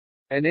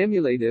An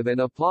emulative and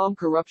Aplomb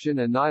corruption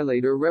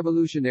annihilator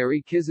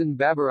revolutionary Kisan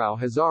Baburao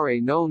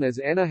Hazare, known as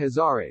Anna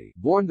Hazare,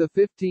 born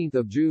 15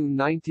 June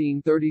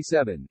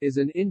 1937, is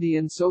an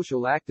Indian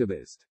social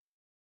activist.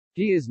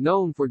 He is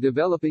known for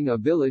developing a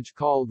village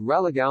called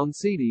Ralegaon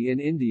City in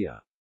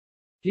India.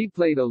 He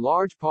played a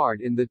large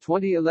part in the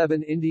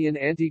 2011 Indian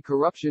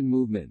anti-corruption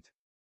movement.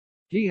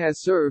 He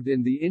has served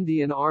in the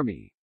Indian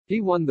Army.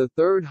 He won the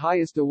third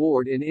highest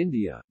award in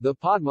India, the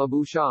Padma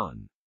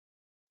Bhushan.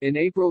 In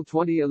April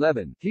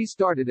 2011, he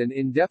started an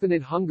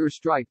indefinite hunger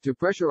strike to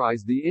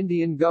pressurize the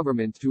Indian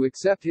government to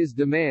accept his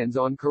demands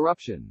on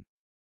corruption.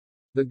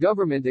 The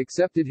government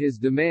accepted his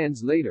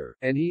demands later,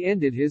 and he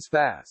ended his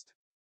fast.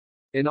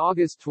 In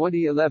August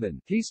 2011,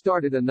 he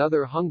started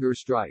another hunger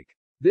strike.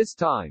 This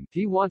time,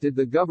 he wanted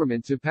the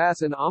government to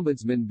pass an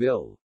ombudsman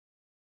bill.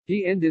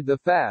 He ended the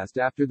fast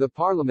after the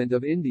Parliament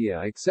of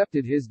India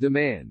accepted his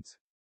demands.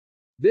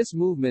 This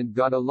movement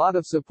got a lot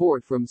of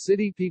support from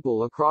city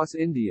people across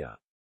India.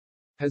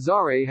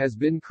 Hazare has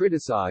been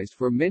criticized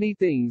for many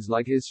things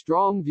like his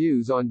strong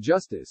views on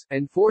justice,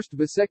 and forced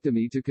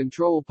vasectomy to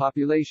control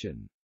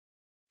population.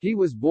 He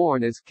was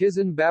born as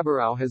Kisan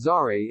Baburao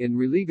Hazare in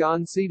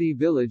Ralegaon City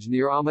village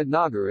near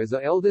Ahmednagar as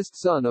the eldest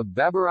son of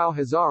Baburao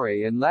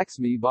Hazare and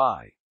Laxmi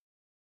Bai.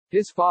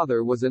 His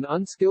father was an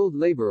unskilled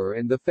laborer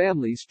and the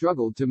family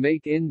struggled to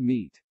make end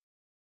meet.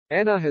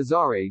 Anna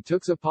Hazare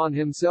took upon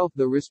himself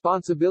the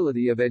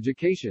responsibility of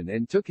education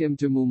and took him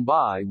to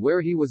Mumbai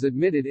where he was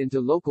admitted into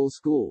local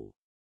school.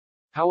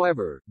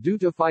 However, due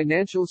to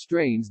financial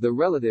strains the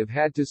relative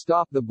had to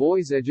stop the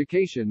boy's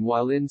education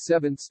while in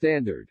 7th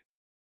standard.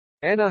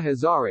 Anna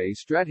Hazare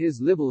started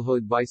his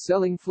livelihood by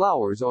selling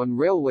flowers on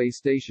railway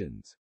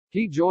stations.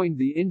 He joined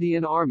the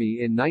Indian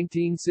Army in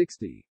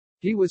 1960.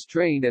 He was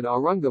trained at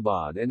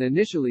Aurangabad and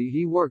initially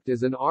he worked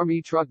as an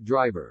army truck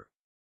driver.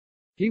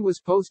 He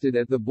was posted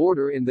at the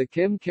border in the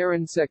Kem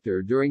Karan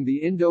sector during the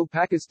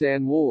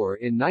Indo-Pakistan War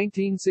in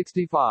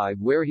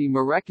 1965 where he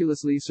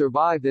miraculously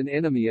survived an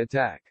enemy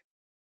attack.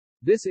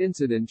 This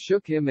incident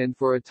shook him and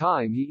for a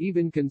time he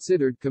even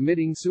considered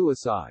committing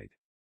suicide.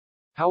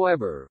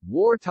 However,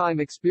 wartime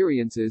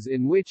experiences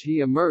in which he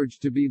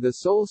emerged to be the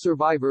sole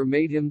survivor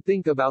made him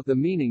think about the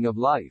meaning of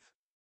life.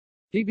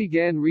 He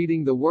began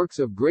reading the works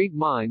of great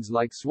minds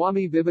like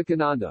Swami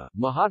Vivekananda,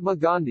 Mahatma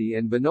Gandhi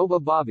and Vinoba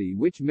Bhave,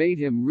 which made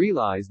him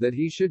realize that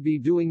he should be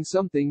doing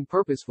something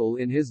purposeful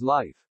in his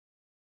life.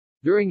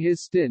 During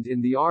his stint in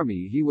the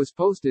army he was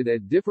posted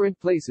at different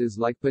places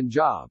like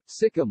Punjab,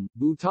 Sikkim,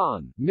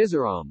 Bhutan,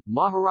 Mizoram,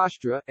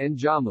 Maharashtra, and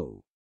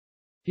Jammu.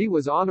 He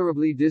was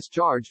honorably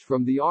discharged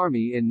from the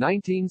army in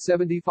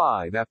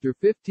 1975 after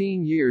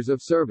 15 years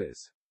of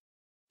service.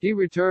 He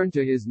returned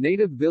to his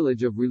native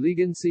village of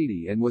Ralegaon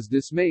City and was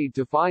dismayed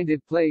to find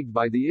it plagued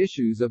by the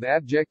issues of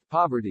abject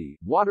poverty,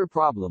 water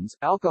problems,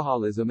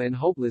 alcoholism and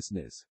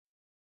hopelessness.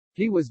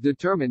 He was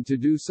determined to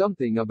do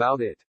something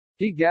about it.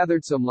 He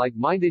gathered some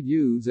like-minded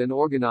youths and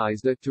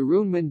organized a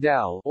Tarun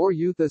Mandal or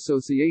youth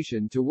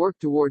association to work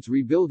towards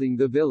rebuilding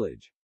the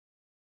village.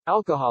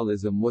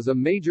 Alcoholism was a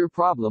major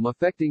problem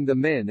affecting the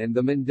men and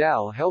the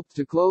Mandal helped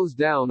to close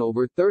down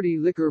over 30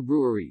 liquor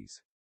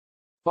breweries.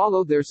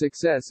 Followed their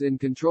success in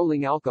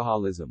controlling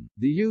alcoholism,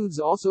 the youths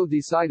also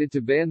decided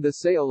to ban the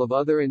sale of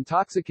other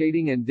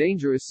intoxicating and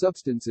dangerous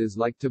substances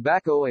like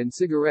tobacco and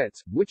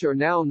cigarettes, which are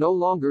now no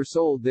longer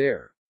sold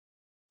there.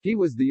 He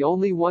was the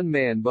only one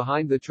man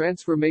behind the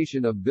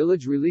transformation of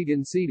village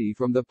Ralegaon City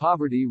from the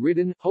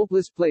poverty-ridden,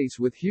 hopeless place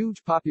with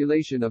huge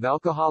population of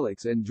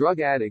alcoholics and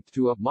drug addicts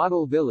to a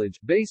model village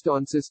based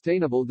on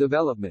sustainable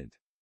development.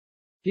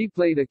 He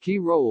played a key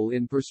role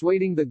in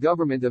persuading the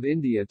Government of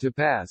India to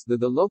pass the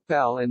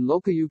Lokpal and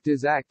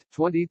Lokayuktas Act,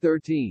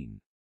 2013.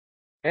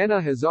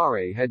 Anna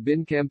Hazare had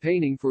been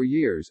campaigning for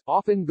years,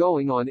 often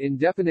going on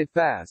indefinite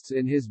fasts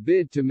in his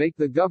bid to make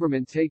the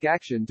government take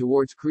action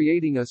towards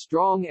creating a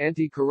strong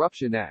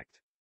anti-corruption act.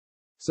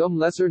 Some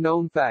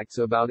lesser-known facts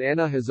about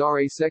Anna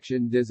Hazare.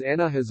 Section: Does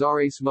Anna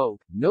Hazare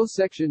smoke? No.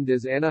 Section: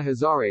 Does Anna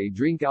Hazare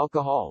drink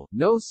alcohol?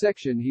 No.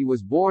 Section: He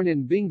was born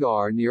in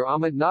Bingar near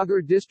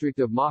Ahmednagar district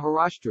of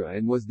Maharashtra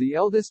and was the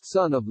eldest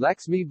son of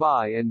Laxmi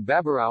Bai and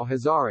Baburao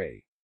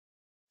Hazare.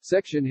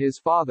 Section: His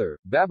father,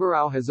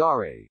 Baburao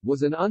Hazare,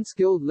 was an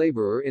unskilled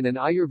laborer in an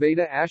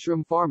Ayurveda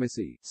ashram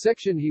pharmacy.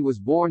 Section: He was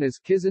born as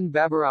Kisan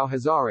Baburao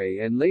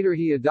Hazare and later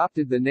he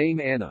adopted the name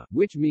Anna,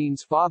 which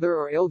means father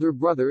or elder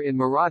brother in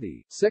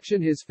Marathi.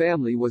 Section: His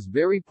family was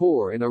very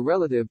poor and a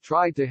relative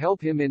tried to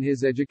help him in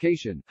his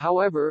education,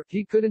 however,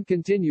 he couldn't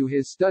continue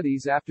his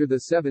studies after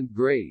the 7th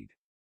grade.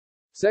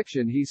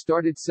 Section: He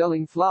started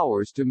selling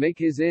flowers to make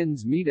his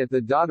ends meet at the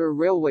Dadar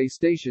railway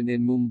station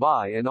in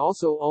Mumbai and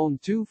also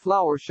owned 2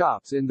 flower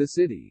shops in the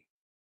city.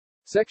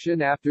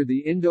 Section: After the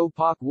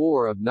Indo-Pak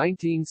War of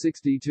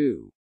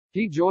 1962.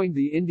 He joined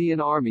the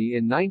Indian Army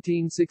in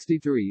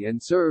 1963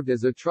 and served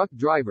as a truck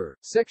driver.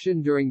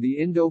 Section: During the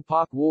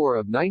Indo-Pak War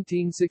of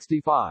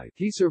 1965,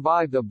 he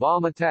survived a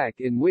bomb attack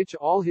in which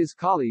all his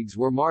colleagues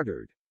were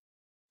martyred.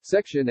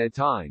 section at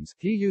times,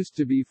 he used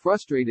to be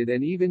frustrated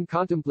and even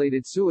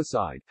contemplated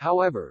suicide.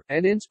 However,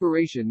 an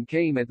inspiration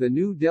came at the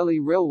New Delhi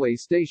railway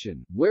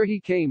station, where he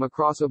came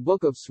across a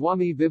book of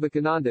Swami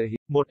Vivekananda.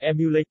 Một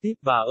Emulative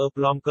và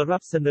Aplomb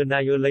Corruption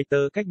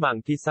Annihilator cách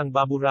mạng Kisan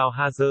Baburao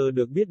Hazare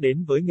được biết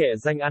đến với nghệ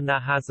danh Anna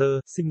Hazare,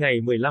 sinh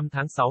ngày 15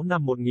 tháng 6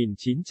 năm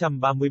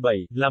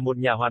 1937, là một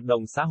nhà hoạt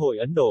động xã hội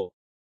Ấn Độ.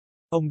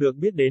 Ông được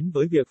biết đến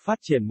với việc phát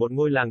triển một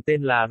ngôi làng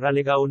tên là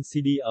Ralegaon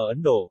City ở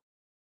Ấn Độ.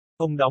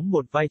 Ông đóng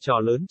một vai trò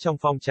lớn trong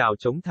phong trào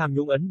chống tham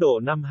nhũng Ấn Độ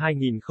năm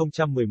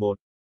 2011.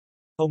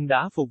 Ông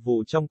đã phục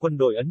vụ trong quân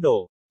đội Ấn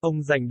Độ.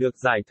 Ông giành được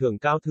giải thưởng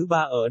cao thứ 3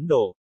 ở Ấn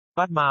Độ,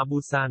 Padma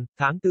Bhushan.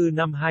 Tháng 4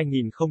 năm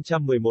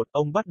 2011,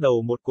 ông bắt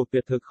đầu một cuộc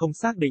tuyệt thực không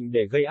xác định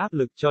để gây áp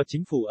lực cho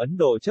chính phủ Ấn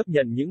Độ chấp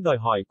nhận những đòi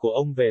hỏi của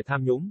ông về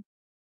tham nhũng.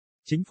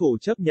 Chính phủ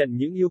chấp nhận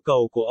những yêu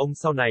cầu của ông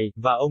sau này,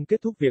 và ông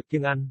kết thúc việc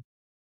kiêng ăn.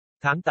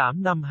 Tháng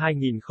 8 năm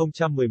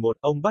 2011,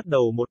 ông bắt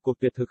đầu một cuộc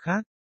tuyệt thực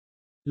khác.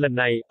 Lần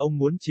này, ông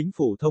muốn chính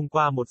phủ thông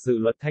qua một dự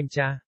luật thanh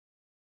tra.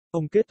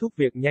 Ông kết thúc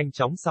việc nhanh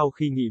chóng sau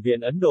khi Nghị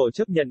viện Ấn Độ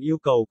chấp nhận yêu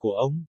cầu của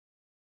ông.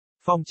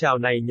 Phong trào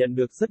này nhận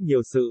được rất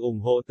nhiều sự ủng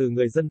hộ từ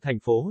người dân thành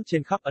phố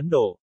trên khắp Ấn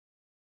Độ.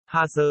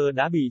 Hazare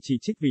đã bị chỉ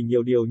trích vì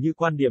nhiều điều như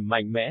quan điểm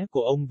mạnh mẽ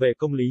của ông về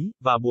công lý,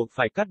 và buộc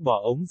phải cắt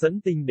bỏ ống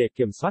dẫn tinh để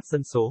kiểm soát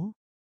dân số.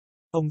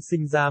 Ông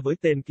sinh ra với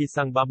tên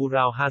Kisan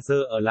Baburao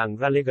Hazare ở làng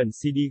Ralegaon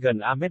City gần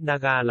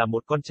Ahmednagar, là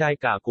một con trai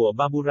cả của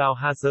Baburao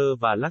Hazare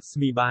và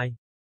Lakshmi Bai.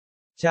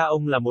 Cha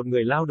ông là một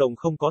người lao động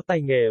không có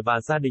tay nghề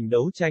và gia đình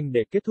đấu tranh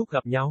để kết thúc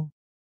gặp nhau.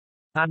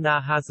 Anna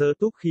Hazare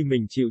túc khi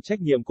mình chịu trách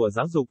nhiệm của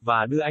giáo dục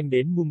và đưa anh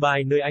đến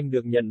Mumbai, nơi anh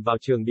được nhận vào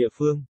trường địa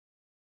phương.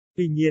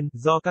 Tuy nhiên,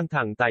 do căng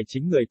thẳng tài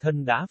chính, người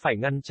thân đã phải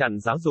ngăn chặn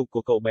giáo dục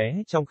của cậu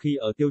bé trong khi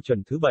ở tiêu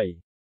chuẩn thứ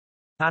 7.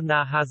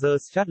 Anna Hazare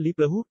start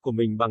livelihood của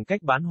mình bằng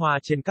cách bán hoa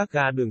trên các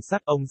ga đường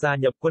sắt. Ông gia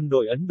nhập quân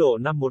đội Ấn Độ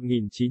năm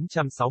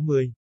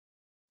 1960.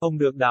 Ông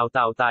được đào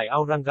tạo tại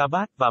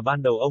Aurangabad và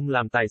ban đầu ông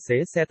làm tài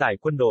xế xe tải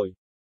quân đội.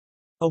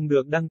 Ông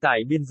được đăng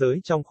tại biên giới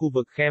trong khu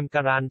vực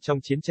Khem-Karan trong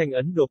chiến tranh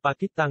Ấn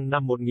Độ-Pakistan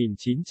năm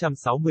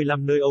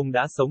 1965, nơi ông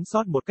đã sống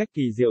sót một cách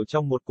kỳ diệu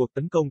trong một cuộc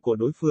tấn công của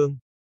đối phương.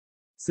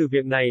 Sự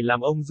việc này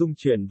làm ông rung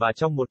chuyển và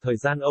trong một thời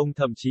gian ông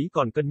thậm chí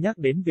còn cân nhắc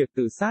đến việc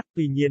tự sát.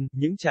 Tuy nhiên,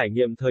 những trải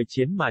nghiệm thời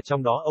chiến mà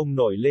trong đó ông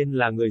nổi lên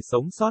là người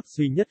sống sót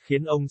duy nhất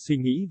khiến ông suy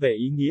nghĩ về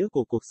ý nghĩa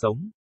của cuộc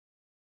sống.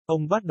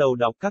 Ông bắt đầu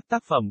đọc các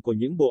tác phẩm của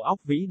những bộ óc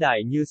vĩ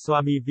đại như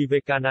Swami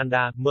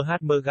Vivekananda,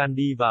 Mahatma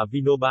Gandhi và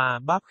Vinoba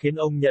Bhave, khiến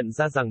ông nhận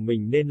ra rằng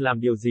mình nên làm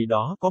điều gì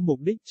đó có mục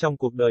đích trong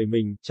cuộc đời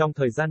mình. Trong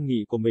thời gian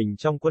nghỉ của mình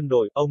trong quân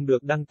đội, ông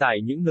được đăng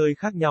tại những nơi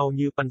khác nhau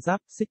như Punjab,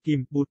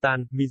 Sikkim,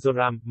 Bhutan,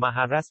 Mizoram,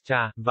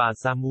 Maharashtra và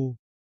Jammu.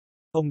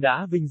 Ông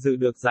đã vinh dự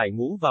được giải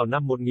ngũ vào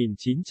năm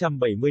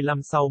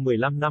 1975 sau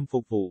 15 năm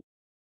phục vụ.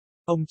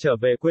 Ông trở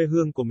về quê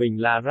hương của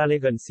mình là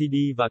Ralegaon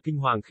City và kinh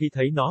hoàng khi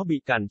thấy nó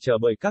bị cản trở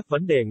bởi các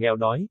vấn đề nghèo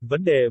đói,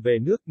 vấn đề về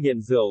nước,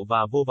 nghiện rượu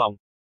và vô vọng.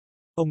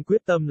 Ông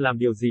quyết tâm làm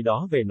điều gì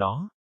đó về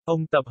nó.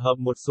 Ông tập hợp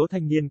một số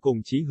thanh niên cùng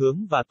chí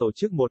hướng và tổ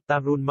chức một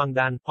Tarun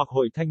Mandan, hoặc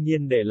hội thanh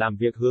niên, để làm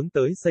việc hướng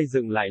tới xây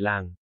dựng lại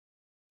làng.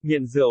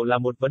 Nghiện rượu là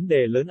một vấn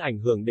đề lớn ảnh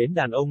hưởng đến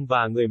đàn ông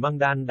và người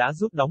Mandan đã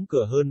giúp đóng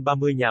cửa hơn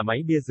 30 nhà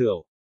máy bia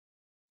rượu.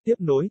 Tiếp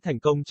nối thành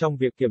công trong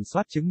việc kiểm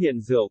soát chứng nghiện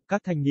rượu,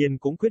 các thanh niên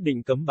cũng quyết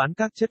định cấm bán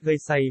các chất gây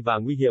say và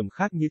nguy hiểm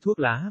khác như thuốc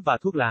lá và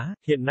thuốc lá,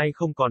 hiện nay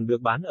không còn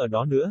được bán ở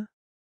đó nữa.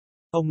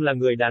 Ông là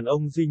người đàn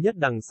ông duy nhất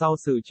đằng sau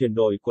sự chuyển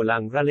đổi của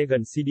làng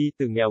Ralegaon City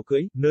từ nghèo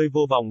cưỡi, nơi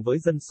vô vọng với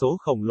dân số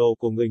khổng lồ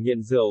của người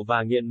nghiện rượu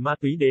và nghiện ma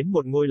túy, đến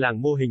một ngôi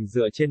làng mô hình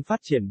dựa trên phát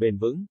triển bền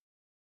vững.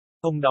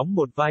 Ông đóng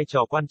một vai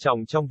trò quan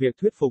trọng trong việc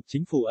thuyết phục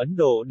chính phủ Ấn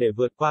Độ để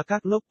vượt qua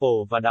các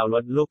loophole và đạo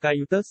luật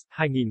Lokayutas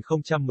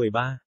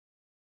 2013.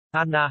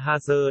 Anna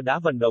Hazare đã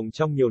vận động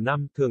trong nhiều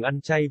năm, thường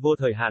ăn chay vô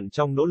thời hạn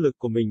trong nỗ lực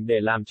của mình để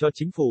làm cho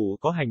chính phủ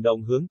có hành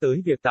động hướng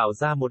tới việc tạo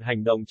ra một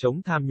hành động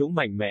chống tham nhũng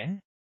mạnh mẽ.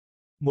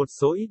 Một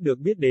số ít được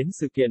biết đến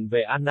sự kiện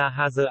về Anna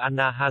Hazare.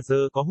 Anna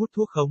Hazare có hút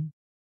thuốc không?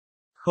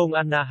 Không.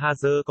 Anna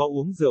Hazare có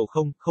uống rượu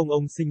không? Không.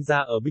 Ông sinh ra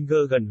ở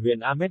Binger gần huyện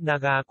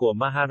Ahmednagar của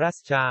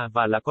Maharashtra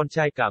và là con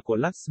trai cả của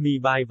Lakshmi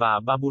Bai và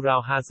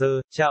Baburao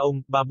Hazare. Cha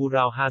ông,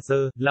 Baburao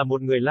Hazare, là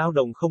một người lao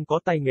động không có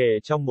tay nghề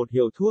trong một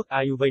hiệu thuốc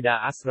Ayurveda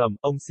ashram.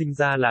 Ông sinh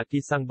ra là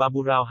Kisan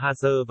Baburao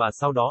Hazare và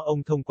sau đó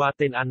ông thông qua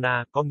tên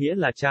Anna, có nghĩa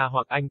là cha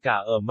hoặc anh cả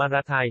ở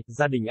Marathi.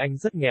 Gia đình anh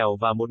rất nghèo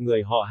và một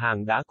người họ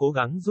hàng đã cố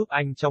gắng giúp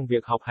anh trong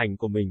việc học hành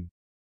của mình.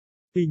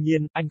 Tuy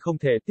nhiên, anh không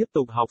thể tiếp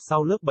tục học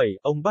sau lớp 7,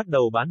 ông bắt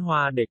đầu bán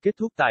hoa để kết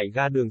thúc tại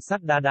ga đường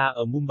sắt Dada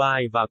ở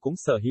Mumbai và cũng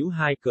sở hữu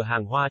 2 cửa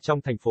hàng hoa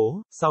trong thành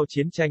phố. Sau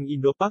chiến tranh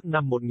Indo-Pak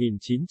năm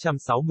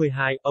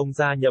 1962, ông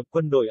gia nhập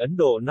quân đội Ấn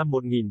Độ năm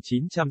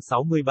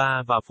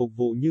 1963 và phục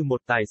vụ như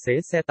một tài xế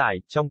xe tải.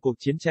 Trong cuộc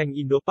chiến tranh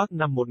Indo-Pak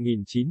năm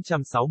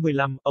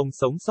 1965, ông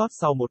sống sót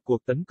sau một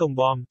cuộc tấn công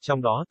bom,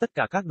 trong đó tất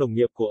cả các đồng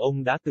nghiệp của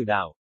ông đã tử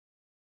đạo.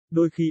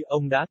 Đôi khi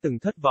ông đã từng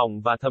thất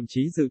vọng và thậm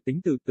chí dự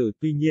tính tự tử.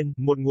 Tuy nhiên,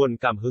 một nguồn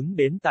cảm hứng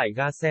đến tại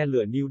ga xe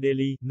lửa New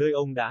Delhi, nơi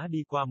ông đã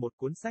đi qua một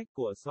cuốn sách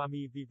của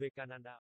Swami Vivekananda.